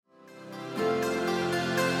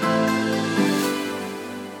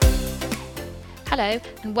Hello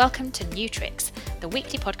and welcome to New Tricks, the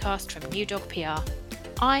weekly podcast from New Dog PR.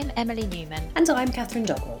 I'm Emily Newman. And I'm Catherine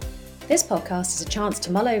Dogwell. This podcast is a chance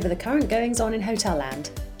to mull over the current goings-on in hotel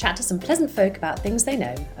land, chat to some pleasant folk about things they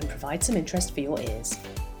know, and provide some interest for your ears.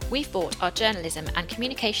 We've brought our journalism and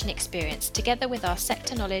communication experience together with our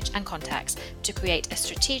sector knowledge and contacts to create a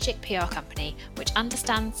strategic PR company which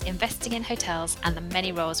understands investing in hotels and the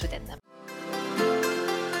many roles within them.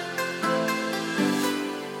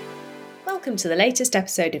 Welcome to the latest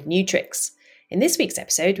episode of New Tricks. In this week's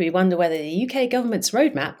episode, we wonder whether the UK government's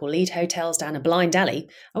roadmap will lead hotels down a blind alley,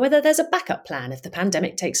 and whether there's a backup plan if the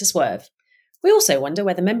pandemic takes a swerve. We also wonder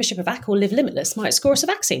whether membership of ACL Live Limitless might score us a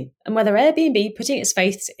vaccine, and whether Airbnb putting its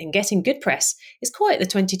faith in getting good press is quite the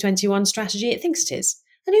 2021 strategy it thinks it is.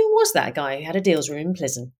 And who was that guy who had a deals room in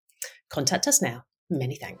Plizen? Contact us now.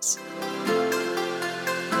 Many thanks.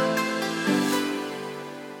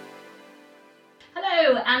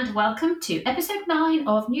 Hello and welcome to episode 9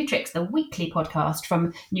 of New Tricks, the weekly podcast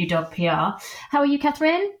from New Dog PR. How are you,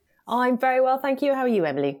 Catherine? I'm very well, thank you. How are you,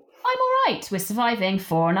 Emily? I'm all right. We're surviving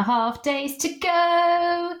 4.5 days to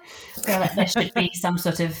go. There should be some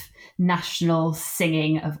sort of national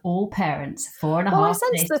singing of all parents. 4.5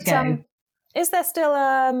 days to go. Is there still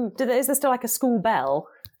like a school bell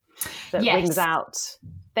that rings out?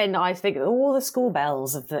 Then I think all the school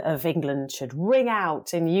bells of England should ring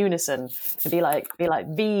out in unison to be like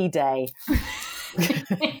V-Day.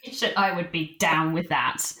 I would be down with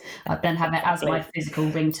that. I'd then have it as my physical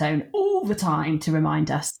ringtone all the time to remind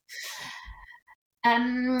us.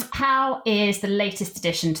 How is the latest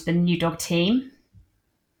addition to the New Dog team?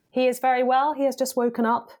 He is very well. He has just woken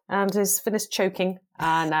up and has finished choking,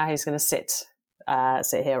 and now he's going to sit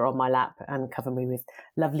here on my lap and cover me with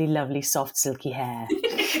lovely, lovely, soft, silky hair.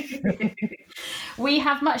 We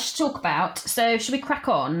have much to talk about, so should we crack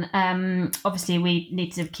on? Obviously, we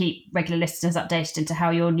need to keep regular listeners updated into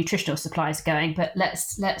how your nutritional supply is going, but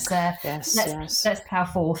let's plough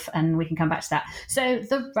forth, and we can come back to that. So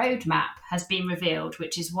the roadmap has been revealed,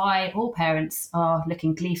 which is why all parents are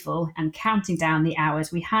looking gleeful and counting down the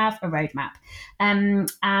hours. We have a roadmap,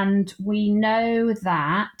 and we know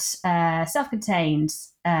that self-contained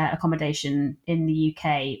accommodation in the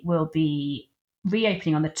UK will be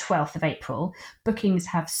reopening on the 12th of April. Bookings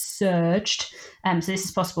have surged. So this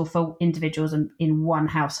is possible for individuals in one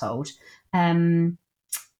household. Do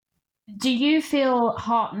you feel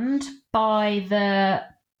heartened by the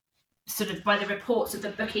reports of the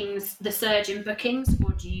bookings, the surge in bookings,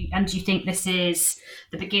 or do you think this is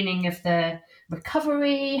the beginning of the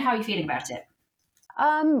recovery? How are you feeling about it?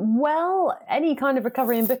 Well, any kind of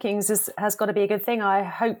recovery in bookings has got to be a good thing. I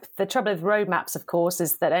hope. The trouble with roadmaps, of course,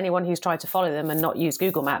 is that anyone who's tried to follow them and not use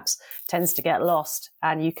Google Maps tends to get lost,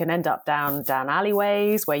 and you can end up down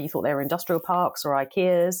alleyways where you thought they were industrial parks or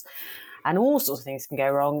IKEAs, and all sorts of things can go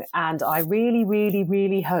wrong. And I really, really,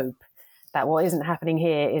 really hope that what isn't happening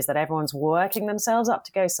here is that everyone's working themselves up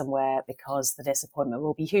to go somewhere, because the disappointment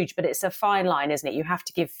will be huge. But it's a fine line, isn't it? You have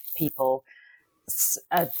to give people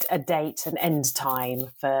a date, an end time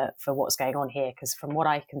for what's going on here, because from what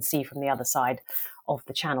I can see from the other side of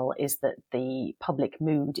the channel is that the public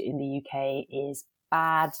mood in the UK is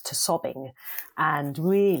bad to sobbing, and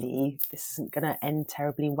really this isn't going to end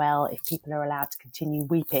terribly well if people are allowed to continue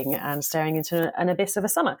weeping and staring into an abyss of a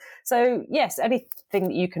summer. So yes, anything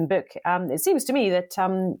that you can book. It seems to me that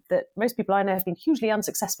most people I know have been hugely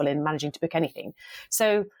unsuccessful in managing to book anything.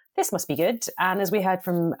 So this must be good. And as we've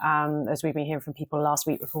been hearing from people last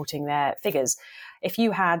week reporting their figures, if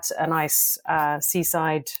you had a nice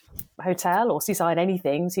seaside hotel or seaside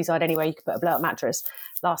anywhere you could put a blow-up mattress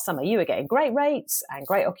last summer, you were getting great rates and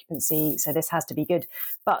great occupancy. So this has to be good.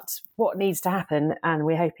 But what needs to happen, and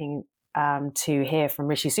we're hoping to hear from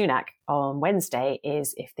Rishi Sunak on Wednesday,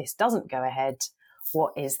 is if this doesn't go ahead,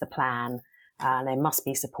 what is the plan? There must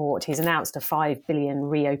be support. He's announced a 5 billion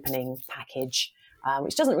reopening package,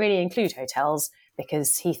 which doesn't really include hotels,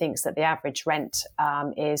 because he thinks that the average rent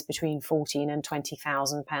is between £14,000 and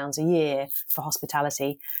 £20,000 a year for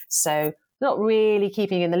hospitality. So not really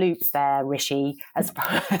keeping in the loop there, Rishi, as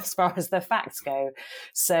far as the facts go.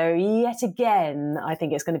 So yet again, I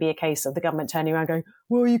think it's going to be a case of the government turning around going,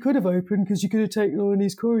 well, you could have opened because you could have taken on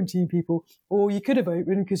these quarantine people, or you could have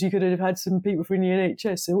opened because you could have had some people from the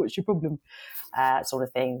NHS, so what's your problem? Sort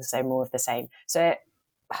of thing. So more of the same. So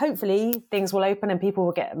hopefully things will open and people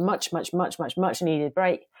will get much needed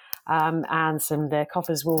break, and the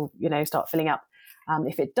coffers will, start filling up.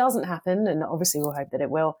 If it doesn't happen, and obviously we'll hope that it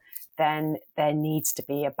will, then there needs to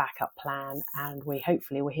be a backup plan, and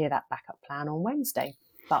hopefully we'll hear that backup plan on Wednesday.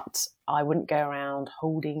 But I wouldn't go around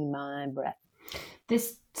holding my breath.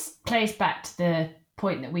 This plays back to the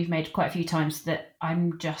point that we've made quite a few times that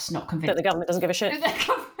I'm just not convinced that the government doesn't give a shit.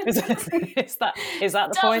 is that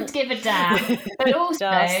the point? Doesn't give a damn. But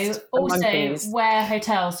also where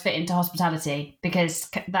hotels fit into hospitality, because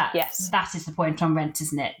that is the point on rent,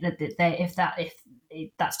 isn't it? That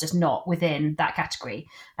if that's just not within that category.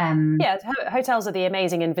 Hotels are the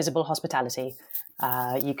amazing invisible hospitality.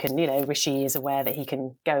 You can, Rishi is aware that he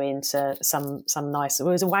can go into some nice. It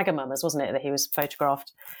was a Wagamama's, wasn't it, that he was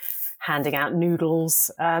photographed handing out noodles,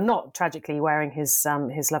 not tragically wearing his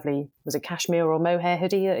lovely, was it cashmere or mohair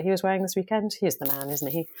hoodie that he was wearing this weekend? He is the man,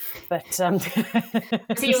 isn't he? But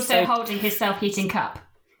is he also holding his self-heating cup?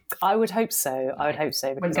 I would hope so.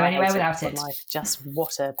 Wouldn't go anywhere without it. Just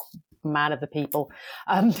what a man of the people.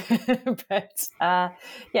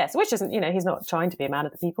 Which isn't, he's not trying to be a man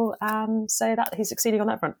of the people. So that he's succeeding on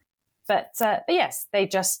that front. But yes, they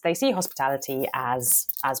see hospitality as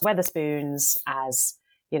Wetherspoons, as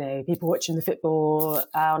people watching the football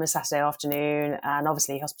on a Saturday afternoon, and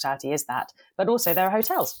obviously hospitality is that. But also there are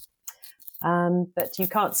hotels. But you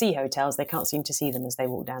can't see hotels. They can't seem to see them as they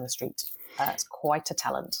walk down the street. It's quite a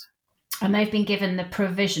talent. And they've been given the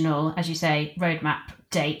provisional, as you say, roadmap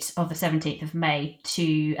date of the 17th of May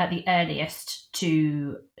at the earliest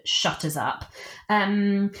to shut us up,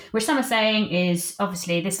 which some are saying is,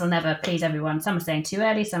 obviously, this will never please everyone. Some are saying too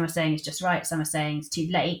early, some are saying it's just right, some are saying it's too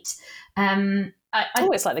late.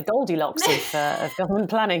 It's like the Goldilocks of government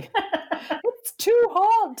planning. It's too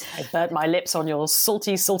hot. I burnt my lips on your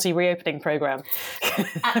salty reopening programme.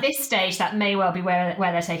 At this stage, that may well be where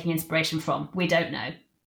they're taking inspiration from. We don't know.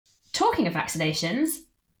 Talking of vaccinations,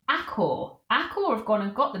 Accor have gone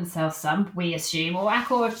and got themselves some, we assume, or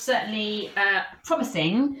Accor have certainly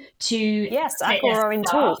promising to... Yes, Accor are in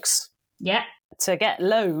talks. Yeah. To get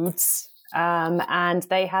loads, and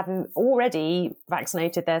they have already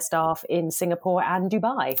vaccinated their staff in Singapore and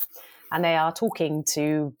Dubai. And they are talking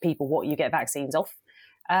to people what you get vaccines off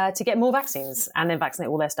to get more vaccines and then vaccinate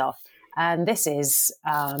all their staff. And this is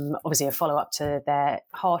obviously a follow-up to their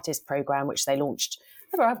Heartist programme, which they launched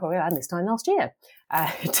probably around this time last year,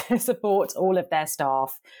 to support all of their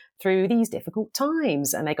staff through these difficult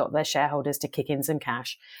times. And they got their shareholders to kick in some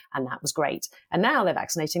cash, and that was great. And now they're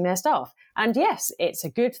vaccinating their staff. And yes, it's a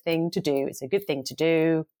good thing to do. It's a good thing to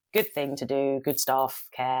do. Good thing to do. Good staff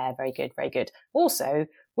care. Very good, very good. Also,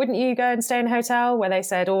 wouldn't you go and stay in a hotel where they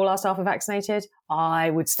said all our staff are vaccinated? I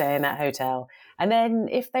would stay in that hotel. And then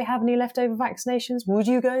if they have any leftover vaccinations, would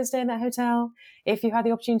you go and stay in that hotel if you had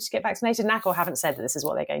the opportunity to get vaccinated? Accor haven't said that this is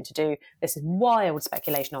what they're going to do. This is wild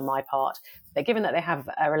speculation on my part. But given that they have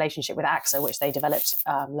a relationship with AXA, which they developed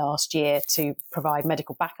last year to provide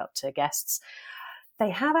medical backup to guests, they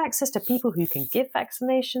have access to people who can give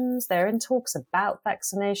vaccinations. They're in talks about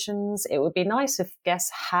vaccinations. It would be nice if guests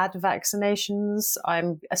had vaccinations.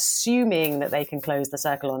 I'm assuming that they can close the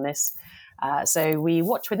circle on this. So we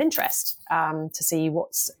watch with interest to see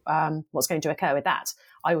what's going to occur with that.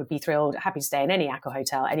 I would be thrilled, happy to stay in any Accor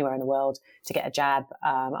hotel anywhere in the world to get a jab.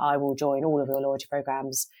 I will join all of your loyalty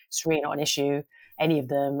programs. It's really not an issue, any of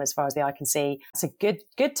them, as far as the eye can see. It's a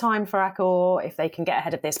good time for Accor if they can get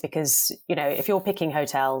ahead of this, because if you're picking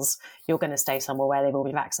hotels, you're going to stay somewhere where they've all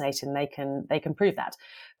been vaccinated, and they can prove that.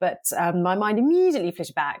 But my mind immediately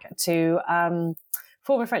flitted back to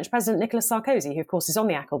former French President Nicolas Sarkozy, who of course is on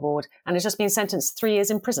the Accor board and has just been sentenced to 3 years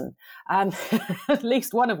in prison, at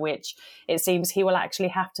least one of which it seems he will actually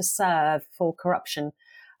have to serve for corruption.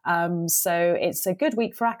 So it's a good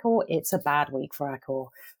week for Accor. It's a bad week for Accor.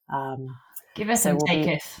 Giveth and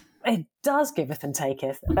taketh. It does giveth and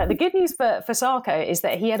taketh. But the good news for Sarko is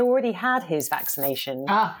that he had already had his vaccination.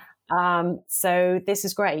 So this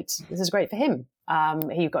is great. This is great for him.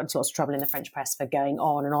 He got into lots of trouble in the French press for going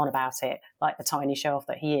on and on about it, like the tiny show-off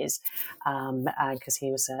that he is, because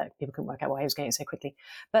he was people couldn't work out why he was going so quickly.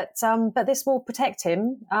 But this will protect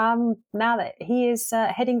him now that he is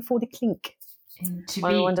heading for the clink.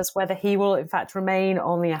 One wonders whether he will, in fact, remain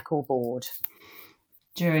on the Accor board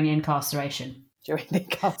during incarceration. I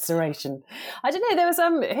don't know. There was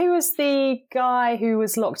who was the guy who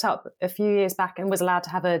was locked up a few years back and was allowed to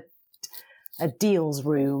have a deals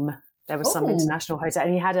room. There was some international hotel,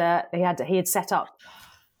 and he had set up.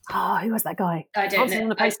 Oh, who was that guy? I don't know. On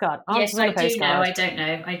the postcard. Yes, I do know. I don't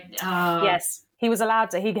know. Yes, he was allowed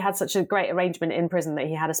to. He had such a great arrangement in prison that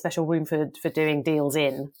he had a special room for doing deals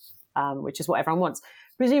in, which is what everyone wants.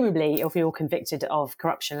 Presumably, if you're convicted of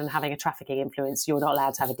corruption and having a trafficking influence, you're not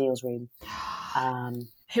allowed to have a deals room.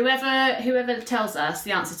 Whoever tells us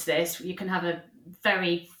the answer to this, you can have a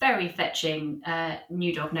very, very fetching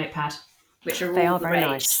new dog notepad. which are they all are very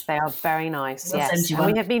nice. They are very nice. We'll yes,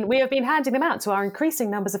 and we have been handing them out to our increasing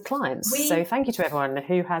numbers of clients. So thank you to everyone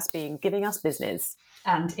who has been giving us business,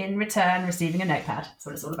 and in return receiving a notepad. That's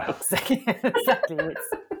what it's all about. Exactly.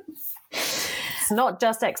 It's not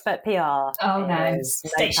just expert PR. Oh no,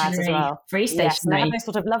 stationery as well. Free stationery. Yes, and they have those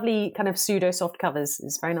sort of lovely kind of pseudo soft covers.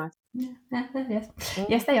 It's very nice.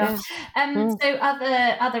 Yes, they are. So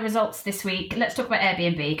other results this week. Let's talk about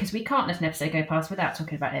Airbnb, because we can't let an episode go past without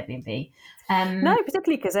talking about Airbnb. No,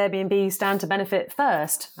 particularly because Airbnb stand to benefit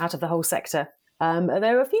first out of the whole sector.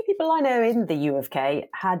 There are a few people I know in the U of K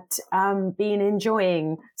had been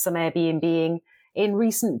enjoying some Airbnb in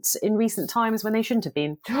recent times when they shouldn't have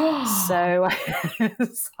been. So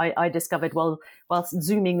I discovered whilst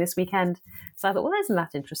Zooming this weekend. So I thought, well, isn't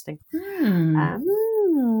that interesting?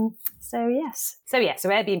 So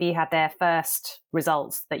Airbnb had their first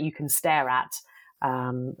results that you can stare at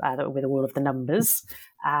with all of the numbers,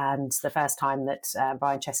 and the first time that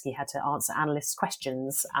Brian Chesky had to answer analysts'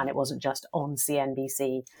 questions, and it wasn't just on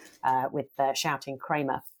CNBC with shouting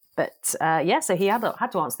Kramer. But so he had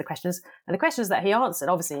to answer the questions, and the questions that he answered,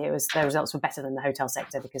 obviously, the results were better than the hotel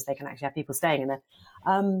sector because they can actually have people staying in there.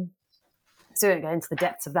 So we won't go into the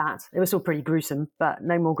depths of that. It was still pretty gruesome, but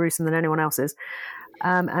no more gruesome than anyone else's,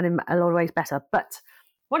 and in a lot of ways better. But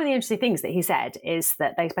one of the interesting things that he said is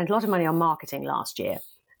that they spent a lot of money on marketing last year.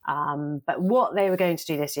 But what they were going to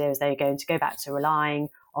do this year is they were going to go back to relying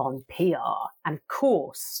on PR. And of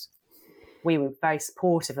course, we were very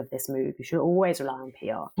supportive of this move. You should always rely on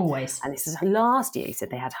PR. Always. And this is last year, he said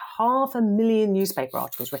they had 500,000 newspaper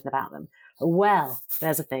articles written about them. Well,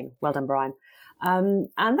 there's a thing. Well done, Brian. And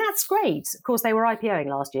that's great. Of course, they were IPOing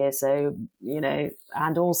last year. So,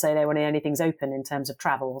 and also they were the only things open in terms of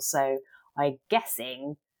travel. So I'm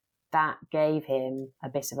guessing that gave him a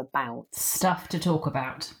bit of a bounce. Stuff to talk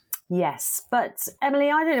about. Yes, but Emily,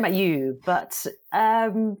 I don't know about you, but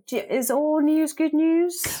is all news good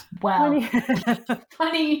news? Well,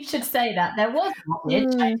 funny you should say that. There was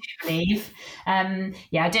knowledge, I do believe.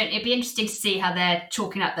 It'd be interesting to see how they're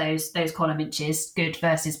chalking up those column inches, good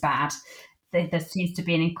versus bad. There seems to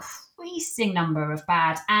be an increasing number of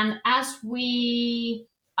bad, and as we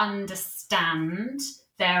understand,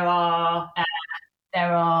 there are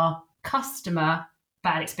customer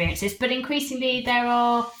bad experiences, but increasingly there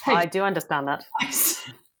are hosts. I do understand that.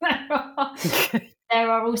 There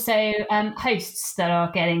are also hosts that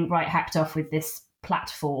are getting right hacked off with this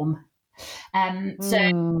platform.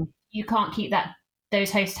 So you can't keep those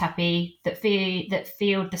hosts happy that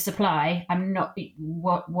field the supply. I'm not.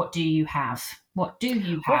 What do you have? What do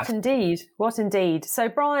you have? What indeed? So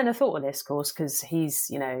Brian, I thought of this, of course, because he's,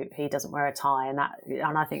 he doesn't wear a tie, and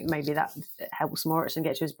I think maybe that helps Morrison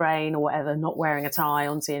get to his brain or whatever. Not wearing a tie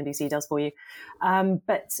on CNBC does for you.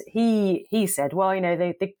 But he said, well,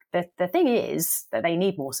 the thing is that they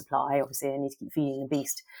need more supply. Obviously, they need to keep feeding the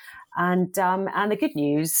beast. And the good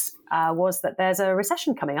news was that there's a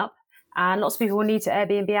recession coming up, and lots of people will need to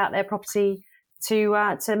Airbnb out their property to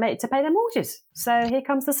pay their mortgages. So here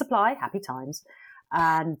comes the supply. Happy times.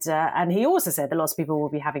 And he also said that lots of people will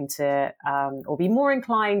be having to or be more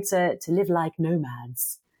inclined to live like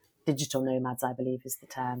nomads. Digital nomads, I believe, is the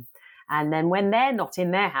term. And then when they're not in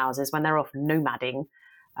their houses, when they're off nomading,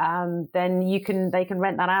 then they can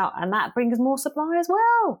rent that out, and that brings more supply as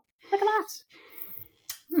well. Look at that.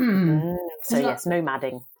 So yes,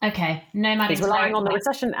 nomading. Okay, nomading. He's relying on the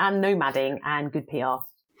recession and nomading and good PR.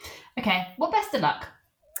 Okay, well, best of luck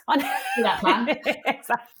with that plan. It's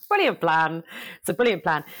a brilliant plan. It's a brilliant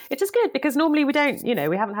plan. It's just good because normally we don't,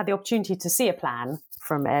 we haven't had the opportunity to see a plan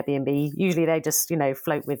from Airbnb. Usually they just,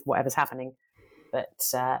 float with whatever's happening. But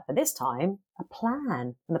this time, a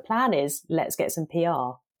plan. And the plan is, let's get some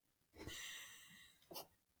PR.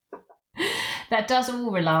 That does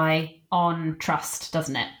all rely on trust,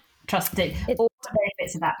 doesn't it? Trust. All the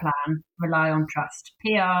benefits of that plan rely on trust.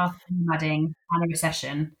 PR, nomading, and a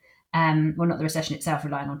recession. Well, not the recession itself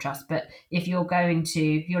relying on trust, but if you're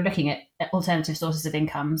looking at alternative sources of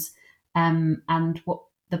incomes and what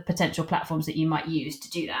the potential platforms that you might use to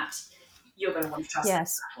do that, you're going to want to trust that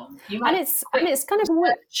platform. And it's kind of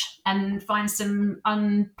watch and find some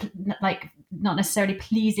not necessarily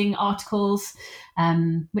pleasing articles,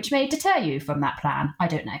 which may deter you from that plan. I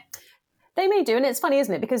don't know. They may do, and it's funny,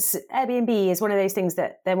 isn't it? Because Airbnb is one of those things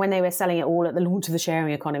that then when they were selling it all at the launch of the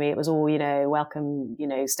sharing economy, it was all, welcome,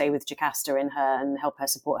 stay with Jocasta in her and help her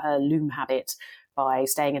support her loom habit by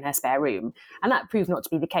staying in her spare room. And that proved not to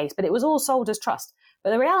be the case, but it was all sold as trust. But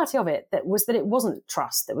the reality of it was that it wasn't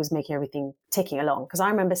trust that was making everything ticking along. Because I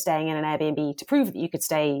remember staying in an Airbnb to prove that you could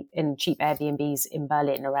stay in cheap Airbnbs in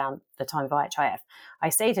Berlin around the time of IHIF. I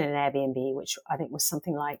stayed in an Airbnb, which I think was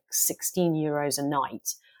something like €16 a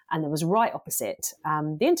night. And there was right opposite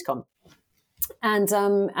the Intercon. And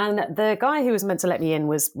the guy who was meant to let me in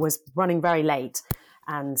was running very late.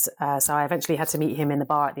 And so I eventually had to meet him in the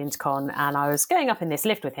bar at the Intercon. And I was going up in this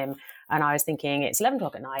lift with him. And I was thinking, it's 11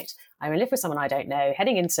 o'clock at night. I'm in a lift with someone I don't know,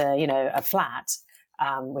 heading into, a flat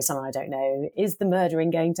with someone I don't know. Is the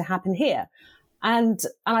murdering going to happen here? And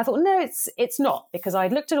I thought, no, it's not, because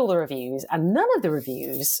I'd looked at all the reviews and none of the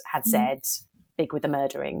reviews had said big with the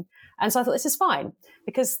murdering. And so I thought, this is fine,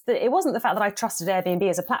 because it wasn't the fact that I trusted Airbnb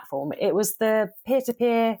as a platform. It was the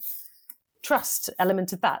peer-to-peer trust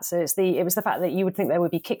element of that. So it was the fact that you would think there would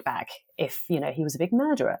be kickback if, he was a big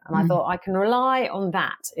murderer. And I thought, I can rely on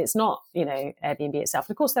that. It's not, Airbnb itself.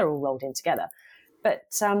 And of course, they're all rolled in together. But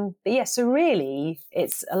yeah, so really,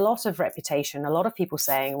 it's a lot of reputation, a lot of people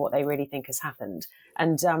saying what they really think has happened.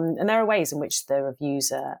 And there are ways in which the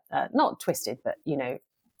reviews are not twisted, but,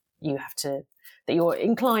 you have to, that you're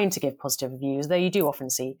inclined to give positive reviews, though you do often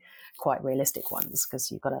see quite realistic ones,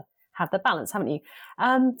 because you've got to have the balance, haven't you?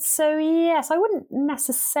 So yes, I wouldn't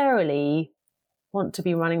necessarily want to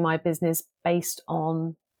be running my business based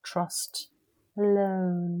on trust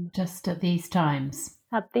alone. Just at these times.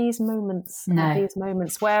 At these moments. No. At these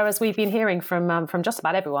moments. Whereas we've been hearing from just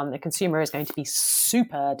about everyone, the consumer is going to be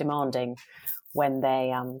super demanding when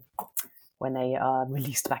they are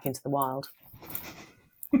released back into the wild.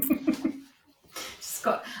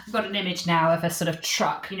 I've got an image now of a sort of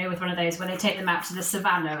truck, with one of those when they take them out to the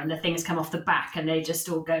savannah and the things come off the back and they just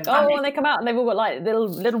all go. Oh, and they come out and they've all got like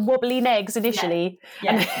little wobbly legs initially,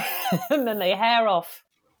 and then they hair off.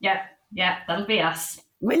 Yeah, that'll be us.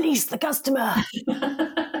 Release the customer.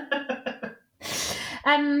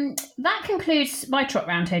 That concludes my Trot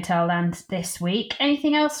Round Hotel Land this week.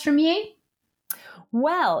 Anything else from you?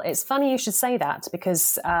 Well, it's funny you should say that,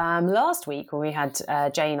 because last week when we had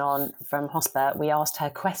Jane on from Hosper, we asked her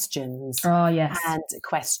questions. Oh, yes.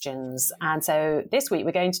 And so this week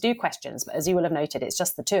we're going to do questions, but as you will have noted, it's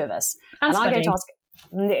just the two of us. And I'm going to ask,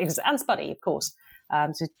 and Spuddy, of course.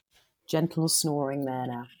 So gentle snoring there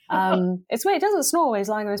now. It's weird, he doesn't snore when he's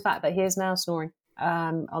lying on his back, but he is now snoring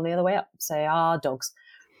on the other way up. So our dogs.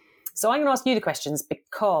 So I'm going to ask you the questions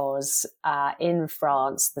because in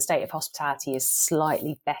France, the state of hospitality is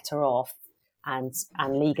slightly better off, and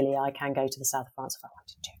legally I can go to the south of France if I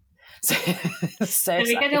wanted to. So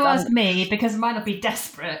you're going to ask me because it might not be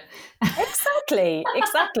desperate. Exactly.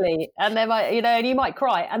 And there might, and you might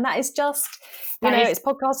cry, and that is just, it's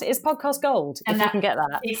podcast gold if you can get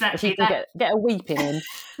that. Exactly. If you can get a weeping in.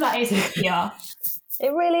 That is PR.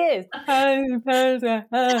 It really is.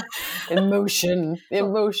 Emotion. The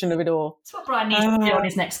emotion of it all. That's what Brian needs to do on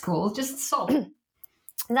his next call. Just sob.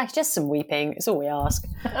 Like, just some weeping. It's all we ask.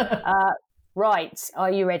 Right. Are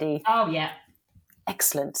you ready? Oh, yeah.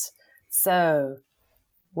 Excellent. So,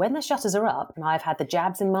 when the shutters are up and I've had the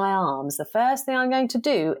jabs in my arms, the first thing I'm going to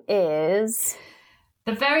do is...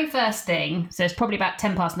 The very first thing, so it's probably about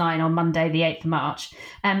 9:10 on Monday, the 8th of March.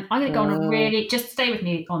 I'm going to go on a really, just stay with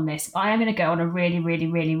me on this. I am going to go on a really, really,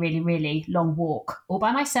 really, really, really long walk all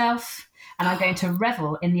by myself. And I'm going to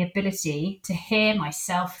revel in the ability to hear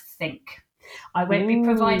myself think. I won't be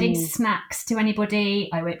providing snacks to anybody.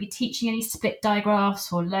 I won't be teaching any split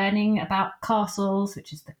digraphs or learning about castles,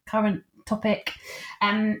 which is the current topic.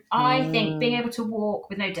 I think being able to walk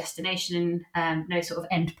with no destination and no sort of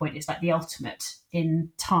end point is like the ultimate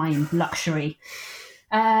in time luxury.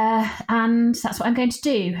 And that's what I'm going to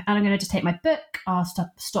do. And I'm going to just take my book. I'll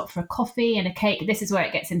stop for a coffee and a cake. This is where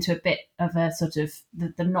it gets into a bit of a sort of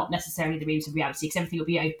the not necessarily the realms of reality, because everything will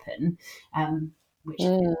be open.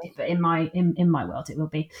 But in my world it will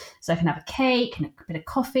be. So I can have a cake and a bit of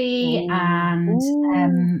coffee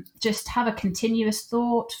and just have a continuous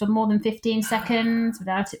thought for more than 15 seconds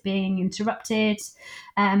without it being interrupted.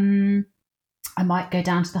 I might go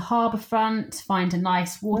down to the harbour front, find a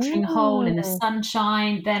nice watering hole in the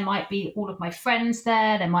sunshine. There might be all of my friends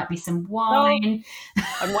there. There might be some wine.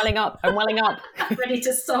 I'm welling up. I'm ready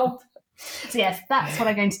to sob. So yes, that's what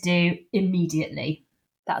I'm going to do immediately.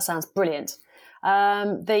 That sounds brilliant.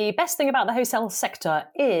 The best thing about the hotel sector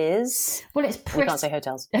is... Well, it's pretty... We can't say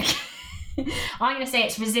hotels. I'm going to say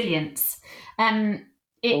it's resilience. It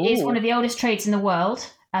is one of the oldest trades in the world,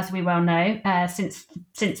 as we well know, since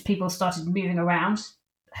people started moving around.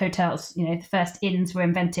 Hotels, the first inns were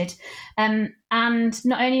invented. And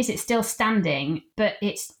not only is it still standing, but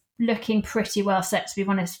it's looking pretty well set to be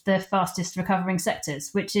one of the fastest recovering sectors,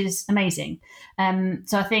 which is amazing.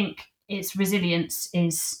 So I think its resilience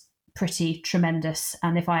is pretty tremendous.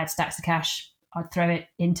 And if I had stacks of cash, I'd throw it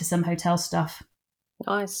into some hotel stuff.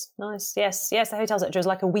 Nice. Yes, the hotel sector is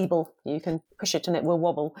like a Weeble. You can push it and it will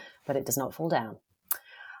wobble, but it does not fall down.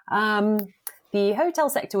 The hotel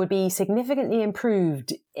sector would be significantly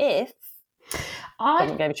improved if I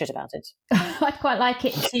didn't give a shit about it. I'd quite like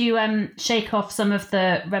it to shake off some of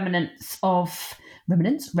the remnants of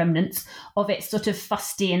its sort of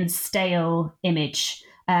fusty and stale image.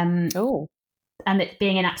 And it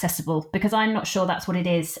being inaccessible, because I'm not sure that's what it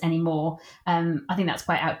is anymore. I think that's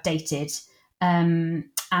quite outdated. And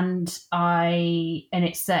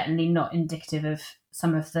it's certainly not indicative of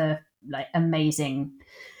some of the like amazing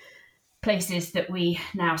places that we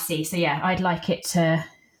now see. So yeah, I'd like it to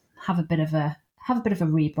have a bit of a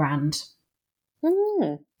rebrand.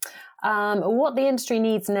 What the industry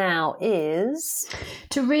needs now is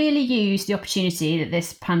to really use the opportunity that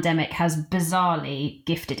this pandemic has bizarrely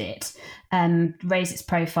gifted it, raise its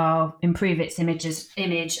profile, improve its image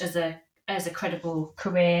as a credible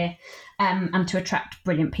career, and to attract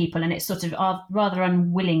brilliant people. And it's sort of rather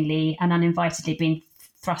unwillingly and uninvitedly being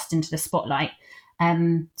thrust into the spotlight.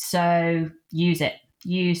 So use it.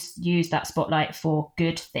 Use that spotlight for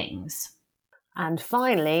good things. And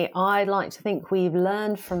finally, I'd like to think we've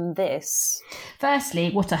learned from this. Firstly,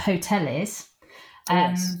 what a hotel is,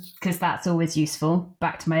 because that's always useful.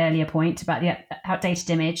 Back to my earlier point about the outdated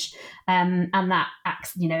image, and that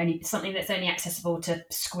something that's only accessible to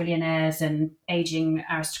squillionaires and aging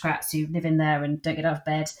aristocrats who live in there and don't get out of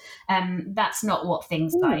bed. That's not what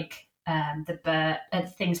things like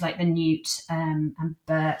things like the Newt and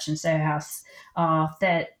Birch and Soho House are.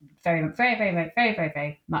 They're very, very, very, very, very, very,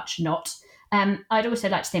 very much not. I'd also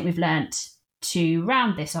like to think we've learnt, to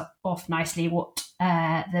round this off nicely, what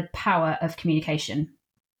the power of communication.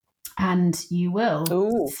 And you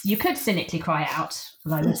could cynically cry out,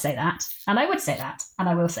 well, I would say that, and I would say that, and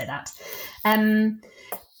I will say that.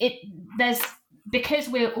 Because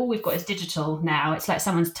all we've got is digital now, it's like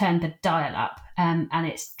someone's turned the dial up, and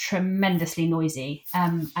it's tremendously noisy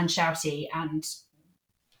and shouty, and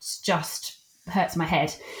just hurts my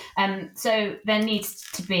head. So there needs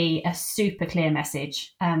to be a super clear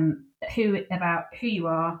message about who you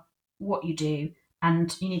are, what you do,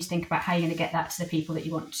 and you need to think about how you're going to get that to the people that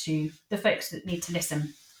you want to, the folks that need to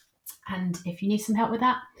listen. And if you need some help with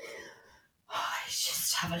that,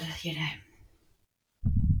 just have a look,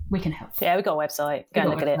 we can help. Yeah, we've got a website. Go and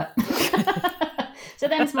look at it. So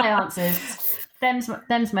them's my answers.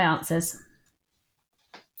 Them's my answers.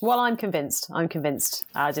 Well, I'm convinced.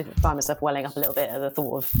 I did find myself welling up a little bit at the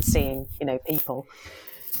thought of seeing, people.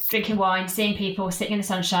 Drinking wine, seeing people, sitting in the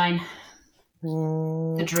sunshine.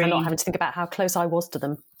 The dream. And not having to think about how close I was to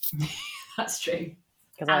them. That's true.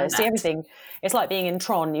 Because I see everything. It's like being in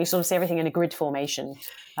Tron. You sort of see everything in a grid formation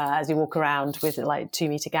as you walk around with like 2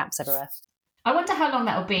 metre gaps everywhere. I wonder how long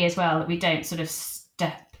that will be as well, that we don't sort of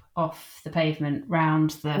step off the pavement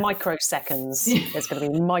round the... Microseconds. It's going to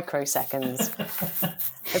be microseconds.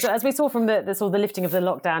 As we saw from the sort of the lifting of the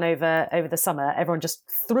lockdown over the summer, everyone just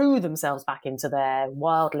threw themselves back into their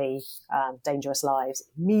wildly dangerous lives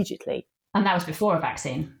immediately. And that was before a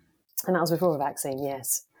vaccine.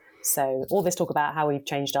 Yes. So all this talk about how we've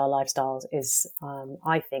changed our lifestyles is,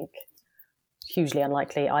 I think, hugely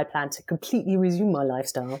unlikely. I plan to completely resume my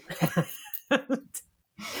lifestyle.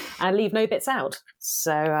 And leave no bits out.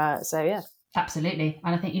 So yeah. Absolutely.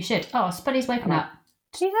 And I think you should. Oh, Spuddy's woken up.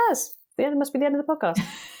 She has. It must be the end of the podcast.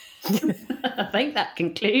 I think that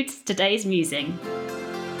concludes today's musing.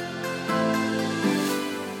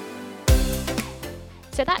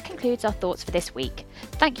 So that concludes our thoughts for this week.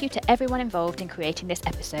 Thank you to everyone involved in creating this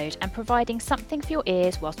episode and providing something for your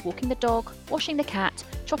ears whilst walking the dog, washing the cat,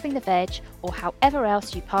 chopping the veg, or however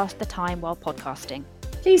else you pass the time while podcasting.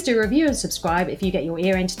 Please do review and subscribe if you get your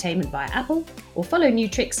ear entertainment via Apple, or follow New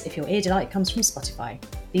Tricks if your ear delight comes from Spotify.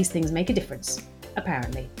 These things make a difference,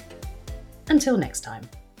 apparently. Until next time.